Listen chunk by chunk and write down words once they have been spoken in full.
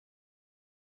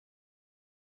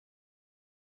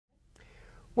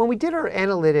When we did our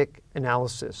analytic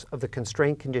analysis of the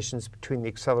constraint conditions between the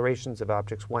accelerations of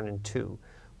objects 1 and 2,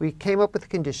 we came up with a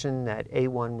condition that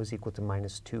a1 was equal to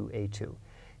minus 2a2.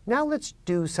 Now let's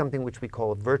do something which we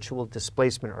call a virtual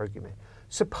displacement argument.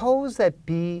 Suppose that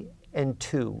b and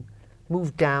 2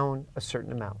 move down a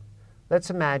certain amount. Let's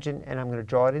imagine, and I'm going to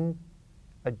draw it in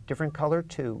a different color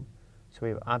 2. So we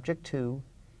have object 2,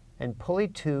 and pulley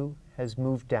 2 has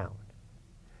moved down.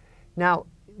 Now,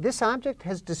 this object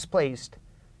has displaced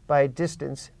by a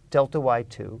distance delta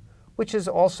y2, which is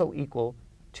also equal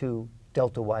to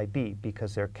delta yb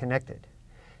because they're connected.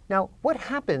 Now, what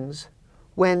happens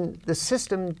when the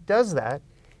system does that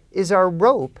is our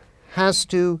rope has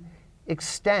to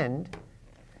extend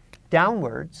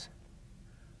downwards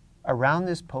around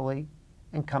this pulley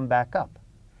and come back up.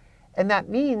 And that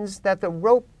means that the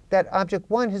rope, that object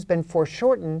 1 has been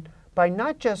foreshortened by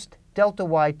not just delta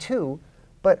y2,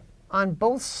 but on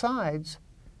both sides,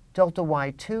 delta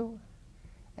y2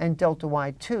 and delta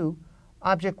y2,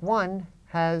 object 1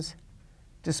 has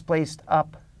displaced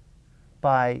up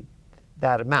by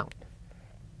that amount.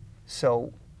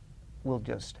 So we'll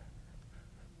just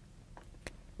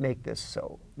make this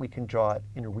so we can draw it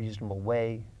in a reasonable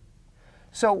way.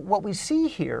 So what we see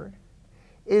here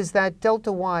is that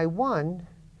delta y1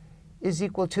 is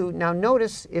equal to, now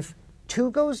notice if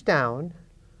 2 goes down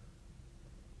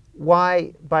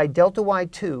y by delta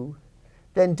y2,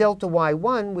 then delta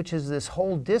y1, which is this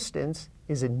whole distance,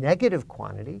 is a negative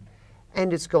quantity,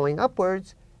 and it's going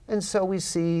upwards. And so we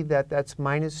see that that's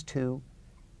minus 2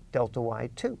 delta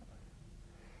y2.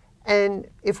 And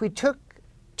if we took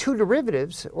two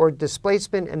derivatives, or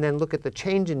displacement, and then look at the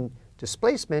change in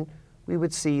displacement, we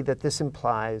would see that this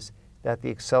implies that the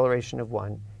acceleration of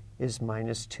 1 is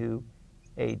minus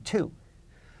 2a2.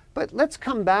 But let's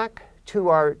come back to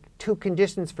our two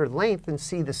conditions for length and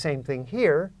see the same thing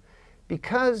here.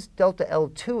 Because delta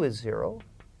L2 is 0,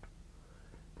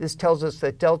 this tells us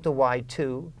that delta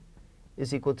y2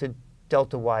 is equal to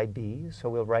delta yb. So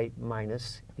we'll write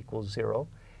minus equals 0.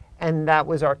 And that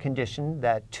was our condition,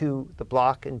 that the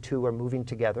block and 2 are moving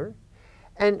together.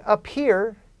 And up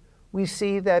here, we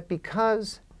see that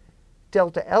because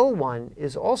delta L1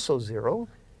 is also 0,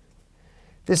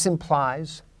 this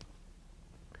implies,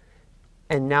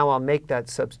 and now I'll make that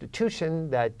substitution,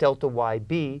 that delta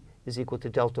yb is equal to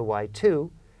delta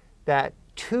y2, that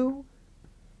 2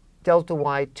 delta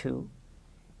y2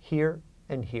 here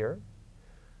and here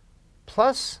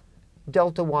plus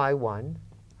delta y1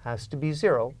 has to be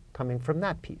 0 coming from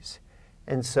that piece.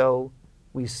 And so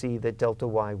we see that delta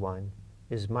y1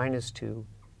 is minus 2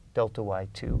 delta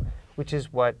y2, which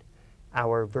is what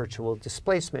our virtual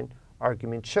displacement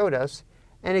argument showed us.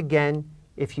 And again,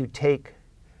 if you take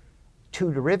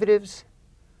two derivatives,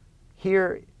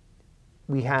 here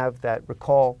we have that,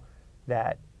 recall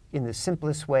that in the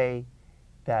simplest way,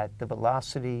 that the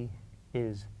velocity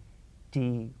is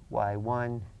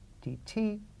dy1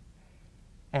 dt,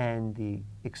 and the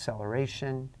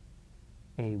acceleration,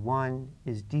 a1,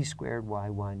 is d squared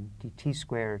y1 dt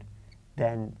squared,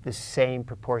 then the same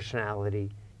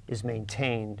proportionality is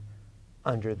maintained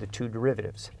under the two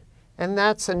derivatives. And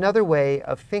that's another way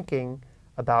of thinking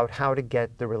about how to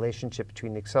get the relationship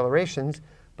between the accelerations,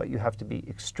 but you have to be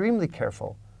extremely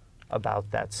careful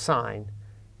about that sign,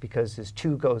 because as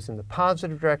 2 goes in the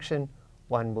positive direction,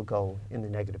 1 will go in the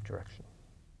negative direction.